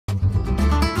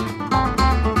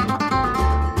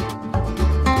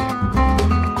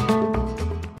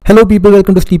Hello people,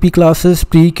 welcome to sleepy classes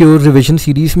pre cure revision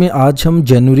series में आज हम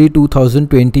जनवरी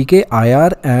 2020 के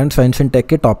IR and science and take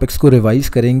के टॉपिक्स को रिवाइज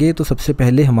करेंगे। तो सबसे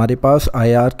पहले हमारे पास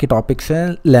आईआर के टॉपिक्स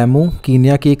हैं। लैमू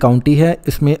कीनिया की एक काउंटी है,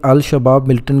 इसमें अल शबाब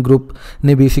मिलिटेंट ग्रुप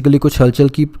ने बेसिकली कुछ हलचल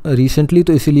की रिसेंटली,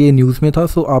 तो इसीलिए न्यूज़ में था।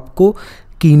 सो आपको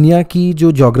कीनिया की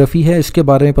जो ज्योग्राफी है इसके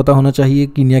बारे में पता होना चाहिए,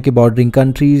 कीनिया के bordering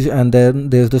countries and then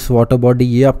there is this water body,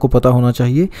 ये आपको पता होना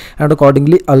चाहिए। एंड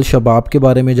अकॉर्डिंगली अल शबाब के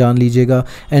बारे में जान लीजिएगा।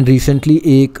 एंड रिसेंटली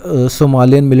एक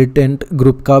सोमालियन मिलिटेंट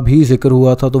ग्रुप का भी जिक्र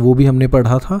हुआ था, तो वो भी हमने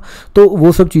पढ़ा था। तो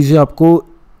वो सब चीज़ें आपको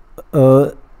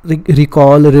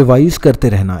रिकॉल रिवाइज करते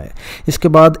रहना है। इसके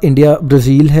बाद इंडिया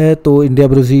ब्राज़ील है। तो इंडिया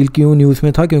ब्राज़ील क्यों न्यूज़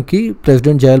में था? क्योंकि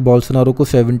प्रेसिडेंट जायर बोल्सोनारो को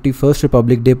 71st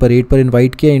रिपब्लिक डे परेड पर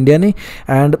इनवाइट किया इंडिया ने।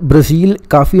 एंड ब्राज़ील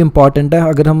काफ़ी इंपॉर्टेंट है।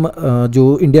 अगर हम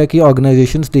जो इंडिया की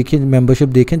ऑर्गेनाइजेशंस देखें, मेंबरशिप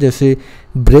देखें, जैसे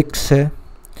ब्रिक्स है,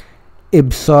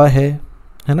 इब्सा है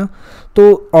ना,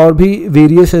 तो और भी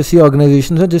वेरियस ऐसी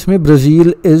ऑर्गेनाइजेशंस हैं जिसमें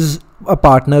Brazil is a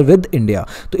partner with India.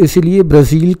 तो इसीलिए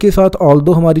ब्राज़ील के साथ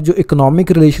ऑल्दो हमारी जो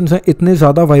इकोनॉमिक रिलेशंस हैं इतने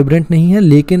ज़्यादा वाइब्रेंट नहीं है,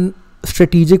 लेकिन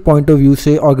स्ट्रेटिजिक पॉइंट ऑफ व्यू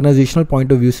से, ऑर्गेनाइजेशनल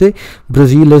पॉइंट ऑफ व्यू से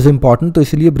ब्राज़ील इज़ इम्पॉर्टेंट। तो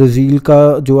इसलिए ब्राज़ील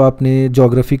का जो आपने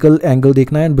जोग्राफिकल एंगल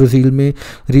देखना है, ब्राज़ील में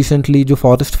रिसेंटली जो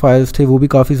फॉरेस्ट फायर्स थे वो भी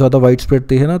काफ़ी ज़्यादा वाइड स्प्रेड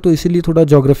थे, है ना। तो इसीलिए थोड़ा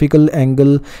geographical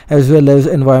angle as well as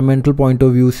environmental point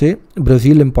of view से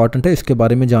ब्राज़ील इंपॉर्टेंट है, इसके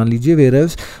बारे में जान लीजिए।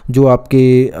 वेरएज जो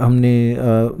आपके हमने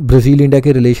ब्राज़ील इंडिया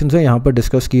के रिलेशंस हैं यहाँ पर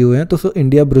डिस्कस किए हुए हैं। तो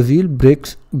India Brazil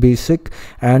BRICS, basic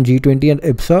and G20 and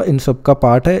IBSA इन सब का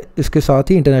पार्ट है। इसके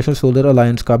साथ ही इंटरनेशनल सोलर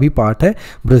अलायंस का भी पार्ट है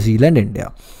ब्राज़ील एंड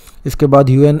इंडिया। इसके बाद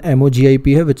UNMOGIP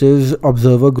है, which is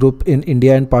observer group in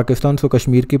India and Pakistan. सो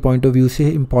कश्मीर के पॉइंट ऑफ व्यू से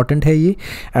इम्पॉर्टेंट है ये।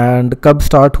 एंड कब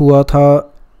स्टार्ट हुआ था?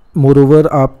 मोरोवर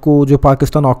आपको जो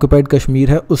पाकिस्तान ऑक्यूपाइड कश्मीर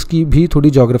है उसकी भी थोड़ी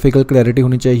जोग्राफिकल क्लैरिटी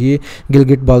होनी चाहिए।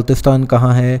 गिलगिट बाल्टिस्तान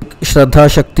कहाँ है? श्रद्धा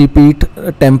शक्तिपीठ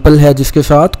टेंपल है जिसके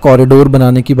साथ कॉरिडोर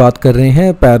बनाने की बात कर रहे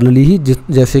हैं पैरेलली ही,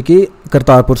 जैसे कि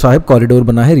करतारपुर साहिब कॉरिडोर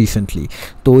बना है रिसेंटली।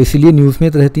 तो इसीलिए न्यूज़ में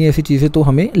रहती हैं ऐसी चीज़ें, तो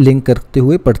हमें लिंक करते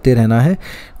हुए पढ़ते रहना है।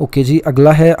 ओके जी,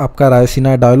 अगला है आपका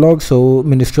Raisina dialogue. So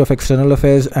ministry of external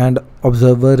affairs and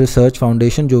observer research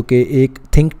foundation, जो कि एक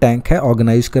थिंक टैंक है,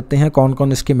 ऑर्गेनाइज करते हैं। कौन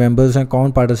कौन इसके मेंबर्स हैं,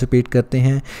 कौन पार्टिसिपेट करते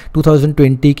हैं,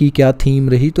 2020 की क्या थीम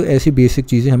रही, तो ऐसी बेसिक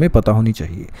चीज़ें हमें पता होनी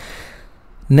चाहिए।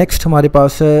 नेक्स्ट हमारे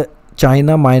पास है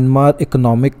China Myanmar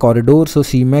economic corridor. So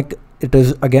सीमैक, it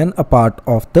is again a part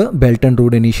of the belt and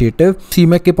road initiative.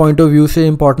 सीमैक के पॉइंट ऑफ व्यू से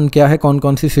इंपॉर्टेंट क्या है, कौन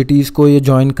कौन सी सिटीज़ को ये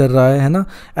ज्वाइन कर रहा है ना।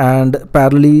 एंड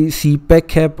पैरेलली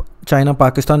सीपैक है, चाइना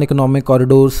पाकिस्तान इकोनॉमिक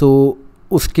कॉरिडोर। सो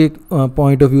उसके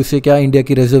पॉइंट ऑफ व्यू से क्या इंडिया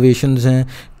की रिजर्वेशंस हैं,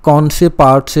 कौन से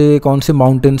पार्ट से, कौन से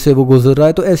माउंटेन से वो गुजर रहा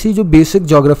है। तो ऐसी जो बेसिक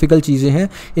जोग्राफिकल चीज़ें हैं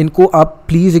इनको आप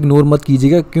प्लीज़ इग्नोर मत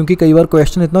कीजिएगा, क्योंकि कई बार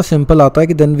क्वेश्चन इतना सिंपल आता है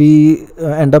कि then we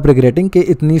and up regretting कि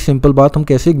इतनी सिंपल बात हम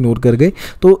कैसे इग्नोर कर गए।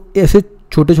 तो ऐसे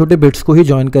छोटे छोटे बिट्स को ही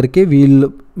ज्वाइन करके we'll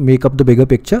make up the bigger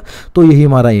picture. तो यही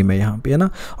हमारा एम है यहाँ पे, है ना।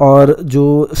 और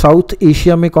जो साउथ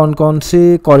एशिया में कौन कौन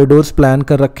से कॉरिडोर्स प्लान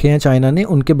कर रखे हैं चाइना ने,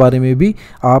 उनके बारे में भी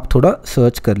आप थोड़ा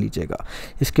सर्च कर लीजिएगा।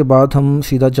 इसके बाद हम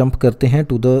सीधा जंप करते हैं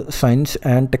to the science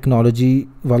and technology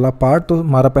वाला पार्ट। तो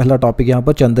हमारा पहला टॉपिक यहाँ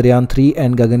पर चंद्रयान 3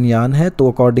 एंड गगनयान है। तो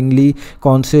अकॉर्डिंगली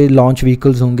कौन से लॉन्च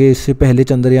व्हीकल्स होंगे, इससे पहले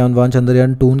चंद्रयान 1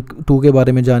 चंद्रयान 2 के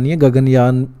बारे में जानिए।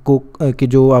 गगनयान को के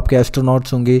जो आपके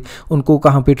एस्ट्रोनॉट्स होंगे उनको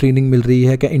कहाँ पे ट्रेनिंग मिल रही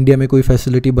है, क्या इंडिया में कोई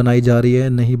फैसिलिटी बनाई जा रही है,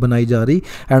 नहीं बनाई जा रही,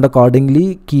 एंड अकॉर्डिंगली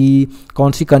कि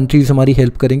कौन सी कंट्रीज़ हमारी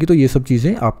हेल्प करेंगी। तो ये सब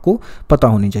चीज़ें आपको पता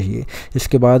होनी चाहिए।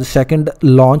 इसके बाद second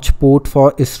launch port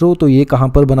for ISRO. तो ये कहाँ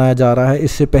पर बनाया जा रहा है,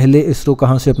 इससे पहले इसरो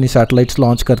कहाँ से अपनी सैटेलाइट्स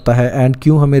लॉन्च करता है, एंड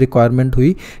क्यों हमें रिक्वायरमेंट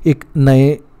हुई एक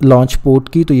नए लॉन्च पोर्ट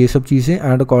की। तो ये सब चीज़ें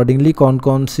एंड अकॉर्डिंगली कौन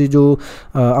कौन से जो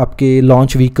आपके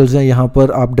लॉन्च व्हीकल्स हैं यहाँ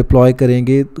पर आप डिप्लॉय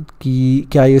करेंगे, कि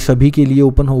क्या ये सभी के लिए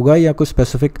ओपन होगा या कोई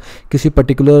स्पेसिफिक किसी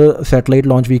पर्टिकुलर सैटेलाइट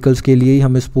लॉन्च व्हीकल्स के लिए ही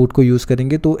हम इस पोर्ट को यूज़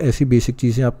करेंगे। तो ऐसी बेसिक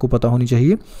चीज़ें आपको पता होनी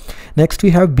चाहिए। Next we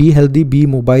have be healthy be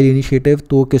mobile initiative.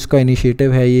 तो किसका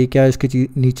इनिशिएटिव है ये, क्या इसके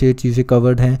नीचे चीज़ें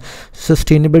कवर्ड हैं।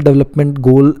 सस्टेनेबल डेवलपमेंट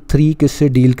गोल 3 किससे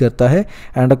डील करता है,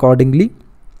 एंड अकॉर्डिंगली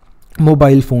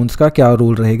मोबाइल फ़ोन्स का क्या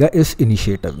रोल रहेगा इस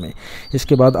इनिशिएटिव में।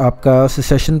 इसके बाद आपका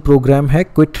सेशन प्रोग्राम है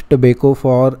क्विट टोबैको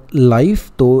फॉर लाइफ।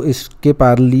 तो इसके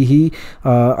पैरेलली ही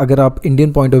अगर आप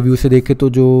इंडियन पॉइंट ऑफ व्यू से देखें तो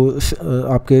जो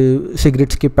आपके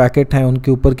सिगरेट्स के पैकेट हैं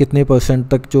उनके ऊपर कितने %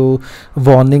 तक जो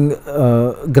वार्निंग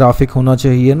ग्राफिक होना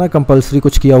चाहिए ना, कंपलसरी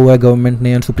कुछ किया हुआ है गवर्नमेंट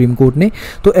ने एंड सुप्रीम कोर्ट ने।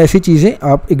 तो ऐसी चीज़ें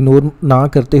आप इग्नोर ना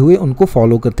करते हुए उनको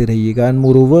फॉलो करते रहिएगा। एंड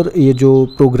मोरोवर ये जो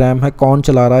प्रोग्राम है कौन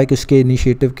चला रहा है, किसके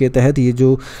इनिशिएटिव के तहत ये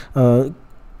जो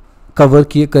कवर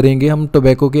किए करेंगे हम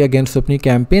टोबैको के अगेंस्ट अपनी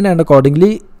campaign, and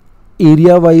accordingly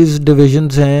area wise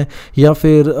divisions हैं या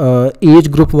फिर एज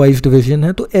ग्रुप वाइज डिवीजन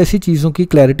है, तो ऐसी चीज़ों की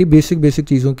क्लैरिटी, बेसिक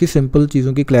चीज़ों की, सिंपल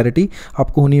चीज़ों की क्लैरिटी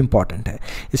आपको होनी इंपॉर्टेंट है।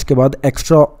 इसके बाद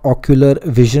एक्स्ट्रा ऑक्यूलर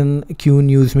विजन क्यों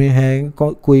न्यूज़ में है,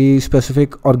 कोई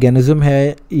स्पेसिफिक ऑर्गेनिज्म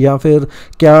है या फिर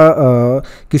क्या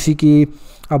किसी की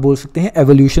आप बोल सकते हैं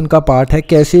एवोल्यूशन का पार्ट है,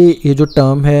 कैसे ये जो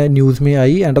टर्म है न्यूज़ में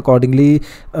आई, एंड अकॉर्डिंगली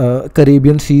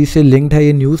करेबियन सी से लिंक्ड है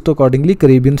ये न्यूज़, तो अकॉर्डिंगली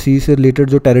करेबियन सी से रिलेटेड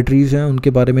जो टेरिटरीज़ हैं उनके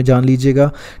बारे में जान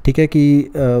लीजिएगा। ठीक है कि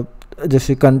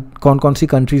जैसे कौन कौन सी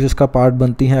कंट्रीज़ इसका पार्ट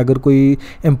बनती हैं, अगर कोई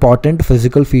इंपॉर्टेंट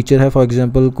फिजिकल फीचर है, फॉर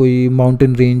एग्जांपल कोई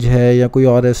माउंटेन रेंज है या कोई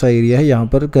और ऐसा एरिया है यहाँ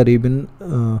पर करीबन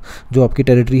जो आपकी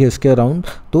टेरिटरी है इसके अराउंड,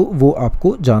 तो वो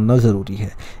आपको जानना ज़रूरी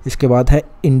है। इसके बाद है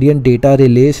Indian data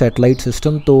relay satellite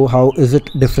system, तो how is it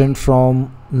different from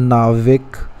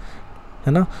नाविक,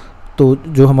 है ना, तो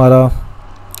जो हमारा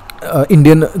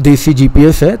इंडियन देसी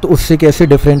जीपीएस है तो उससे कैसे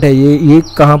डिफरेंट है, ये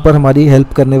कहाँ पर हमारी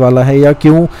हेल्प करने वाला है या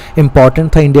क्यों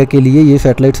इम्पॉर्टेंट था इंडिया के लिए ये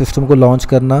सैटेलाइट सिस्टम को लॉन्च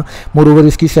करना। मोरओवर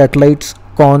इसकी सैटेलाइट्स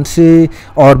कौन से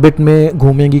ऑर्बिट में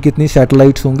घूमेंगी, कितनी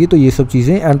सैटेलाइट्स होंगी, तो ये सब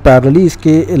चीज़ें, एंड पैरेलली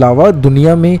इसके अलावा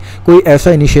दुनिया में कोई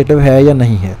ऐसा इनिशिएटिव है या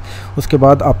नहीं है। उसके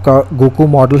बाद आपका गोको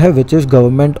मॉडल है which is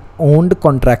government owned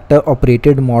contractor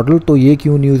operated model, तो ये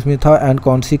क्यों न्यूज़ में था एंड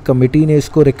कौन सी कमेटी ने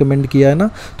इसको रिकमेंड किया है ना,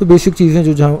 तो बेसिक चीज़ें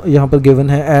जो यहाँ पर गिवन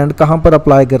है, एंड कहाँ पर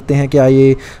अप्लाई करते हैं, क्या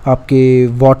ये आपके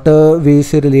वाटर वे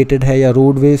से रिलेटेड है या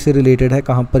रोड वे से रिलेटेड है,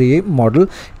 कहाँ पर ये model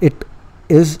it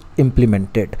is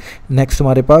implemented. Next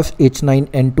हमारे पास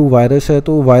H9N2 वायरस है,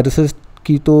 तो वायरसेस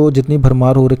की तो जितनी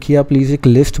भरमार हो रखी है, आप प्लीज़ एक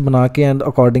लिस्ट बना के एंड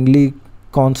अकॉर्डिंगली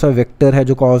कौन सा वेक्टर है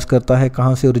जो कॉज करता है,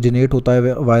 कहाँ से ओरिजिनेट होता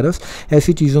है वायरस,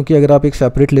 ऐसी चीज़ों की अगर आप एक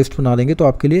सेपरेट लिस्ट बना लेंगे तो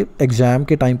आपके लिए एग्ज़ाम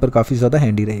के टाइम पर काफ़ी ज़्यादा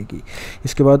हैंडी रहेगी।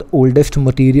 इसके बाद ओल्डेस्ट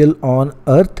मटीरियल ऑन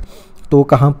अर्थ, तो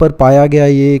कहाँ पर पाया गया,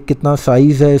 ये कितना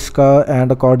साइज़ है इसका,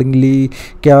 एंड अकॉर्डिंगली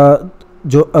क्या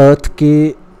जो अर्थ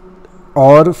के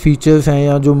और फीचर्स हैं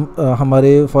या जो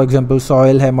हमारे फॉर एग्जांपल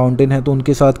सॉयल है, माउंटेन है, तो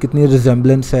उनके साथ कितनी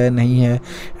रिजेम्बलेंस है, नहीं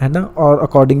है ना, और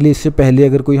अकॉर्डिंगली इससे पहले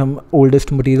अगर कोई हम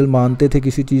ओल्डेस्ट मटेरियल मानते थे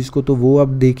किसी चीज़ को तो वो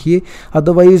अब देखिए,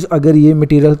 अदरवाइज़ अगर ये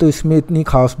मटेरियल तो इसमें इतनी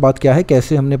खास बात क्या है,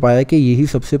 कैसे हमने पाया कि यही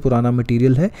सबसे पुराना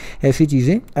मटेरियल है, ऐसी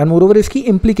चीज़ें, एंड मोरओवर इसकी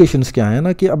इम्प्लीकेशंस क्या है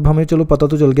ना, कि अब हमें चलो पता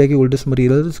तो चल गया कि ओल्डेस्ट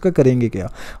मटेरियल इसका करेंगे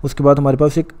क्या। उसके बाद हमारे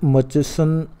पास एक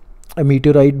मर्चिसन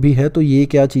मीटेराइट भी है, तो ये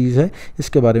क्या चीज़ है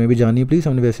इसके बारे में भी जानिए प्लीज़,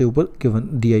 हमने वैसे ऊपर गिवन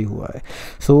दिया ही हुआ है।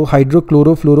 सो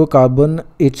हाइड्रोक्लोरोफ्लोरोकार्बन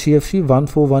HCFC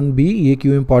 141b, ये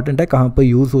क्यों इंपॉर्टेंट है, कहाँ पर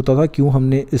यूज़ होता था, क्यों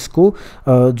हमने इसको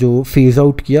जो फेज़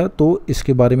आउट किया, तो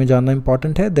इसके बारे में जानना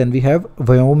इंपॉर्टेंट है। देन वी हैव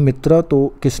व्योम मित्रा,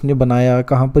 तो किसने बनाया,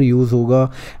 कहाँ पर यूज़ होगा,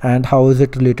 and how is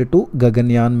it related to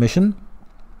Gaganyaan mission,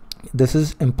 this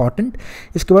is important.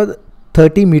 इसके बाद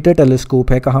 30 मीटर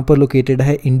टेलीस्कोप है, कहाँ पर लोकेटेड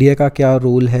है, इंडिया का क्या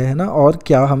रोल है ना, और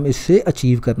क्या हम इससे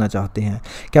अचीव करना चाहते हैं,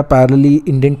 क्या पैरेलली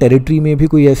इंडियन टेरिटरी में भी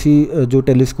कोई ऐसी जो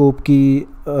टेलीस्कोप की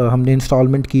हमने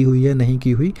इंस्टॉलमेंट की हुई है, नहीं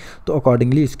की हुई, तो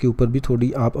अकॉर्डिंगली इसके ऊपर भी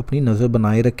थोड़ी आप अपनी नज़र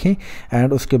बनाए रखें।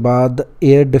 एंड उसके बाद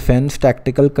air defence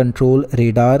tactical control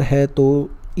radar है, तो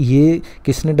ये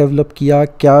किसने डेवलप किया,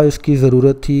 क्या इसकी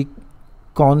ज़रूरत थी,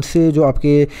 कौन से जो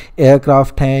आपके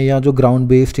एयरक्राफ्ट हैं या जो ग्राउंड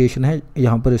बेस स्टेशन है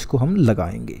यहाँ पर इसको हम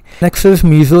लगाएंगे। नेक्स्ट इज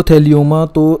मीज़ोथेलियोमा,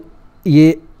 तो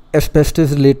ये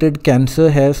एस्बेस्टस रिलेटेड कैंसर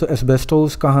है, सो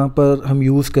एस्बेस्टोस कहाँ पर हम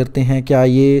यूज़ करते हैं, क्या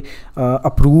ये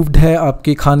अप्रूव्ड है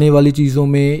आपके खाने वाली चीज़ों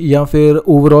में, या फिर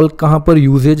ओवरऑल कहाँ पर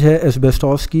यूजेज है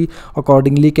एस्बेस्टोस की,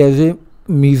 अकॉर्डिंगली कैसे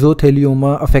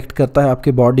मीज़ोथेलियोमा अफेक्ट करता है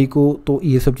आपके बॉडी को, तो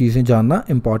ये सब चीज़ें जानना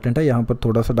इंपॉर्टेंट है। यहाँ पर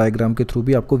थोड़ा सा डायग्राम के थ्रू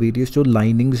भी आपको वेरियस जो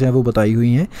लाइनिंग्स हैं वो बताई हुई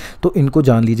हैं, तो इनको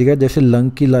जान लीजिएगा, जैसे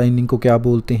लंग की लाइनिंग को क्या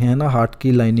बोलते हैं ना, हार्ट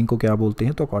की लाइनिंग को क्या बोलते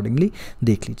हैं, तो अकॉर्डिंगली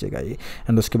देख लीजिएगा ये।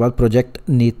 एंड उसके बाद प्रोजेक्ट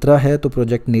नेत्रा है, तो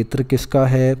प्रोजेक्ट नेत्र किसका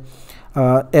है,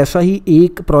 ऐसा ही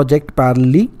एक प्रोजेक्ट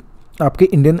पैरेलली आपके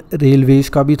इंडियन रेलवेज़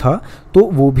का भी था, तो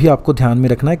वो भी आपको ध्यान में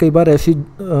रखना है। कई बार ऐसी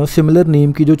सिमिलर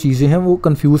नेम की जो चीज़ें हैं वो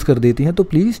कंफ्यूज कर देती हैं, तो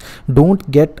please don't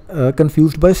get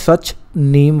confused bye such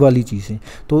name वाली चीज़ें,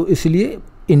 तो इसलिए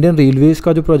इंडियन रेलवेज़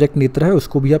का जो प्रोजेक्ट नेत्र है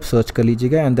उसको भी आप सर्च कर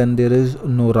लीजिएगा। And then there is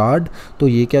NORAD, तो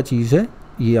ये क्या चीज़ है,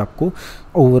 ये आपको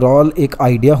ओवरऑल एक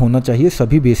आइडिया होना चाहिए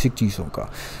सभी बेसिक चीज़ों का।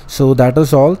 So that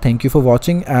is all, thank you for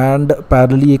watching. And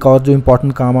parallelly एक और जो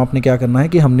इम्पॉर्टेंट काम आपने क्या करना है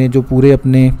कि हमने जो पूरे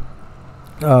अपने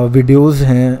वीडियोस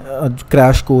हैं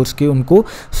क्रैश कोर्स के, उनको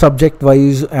सब्जेक्ट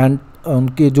वाइज एंड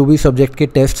उनके जो भी सब्जेक्ट के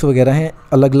टेस्ट्स वगैरह हैं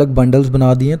अलग अलग बंडल्स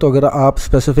बना दिए हैं, तो अगर आप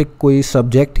स्पेसिफिक कोई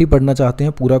सब्जेक्ट ही पढ़ना चाहते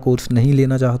हैं, पूरा कोर्स नहीं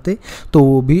लेना चाहते, तो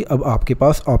वो भी अब आपके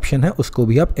पास ऑप्शन है, उसको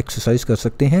भी आप एक्सरसाइज कर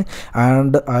सकते हैं।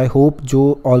 एंड आई होप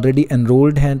जो ऑलरेडी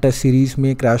एनरोल्ड हैं टेस्ट सीरीज़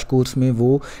में, क्रैश कोर्स में,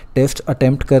 वो टेस्ट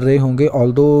अटैम्प्ट कर रहे होंगे।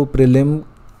 ऑल्दो प्रीलिम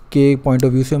के पॉइंट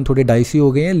ऑफ व्यू से हम थोड़े डाइसी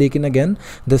हो गए हैं, लेकिन again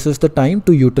this is the time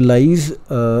to utilise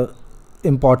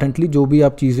importantly जो भी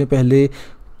आप चीज़ें पहले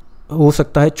हो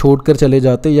सकता है छोड़ कर चले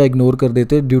जाते या इग्नोर कर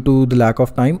देते due to the lack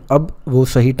of time. अब वो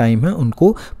सही टाइम है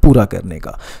उनको पूरा करने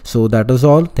का। So that is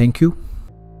all, thank you.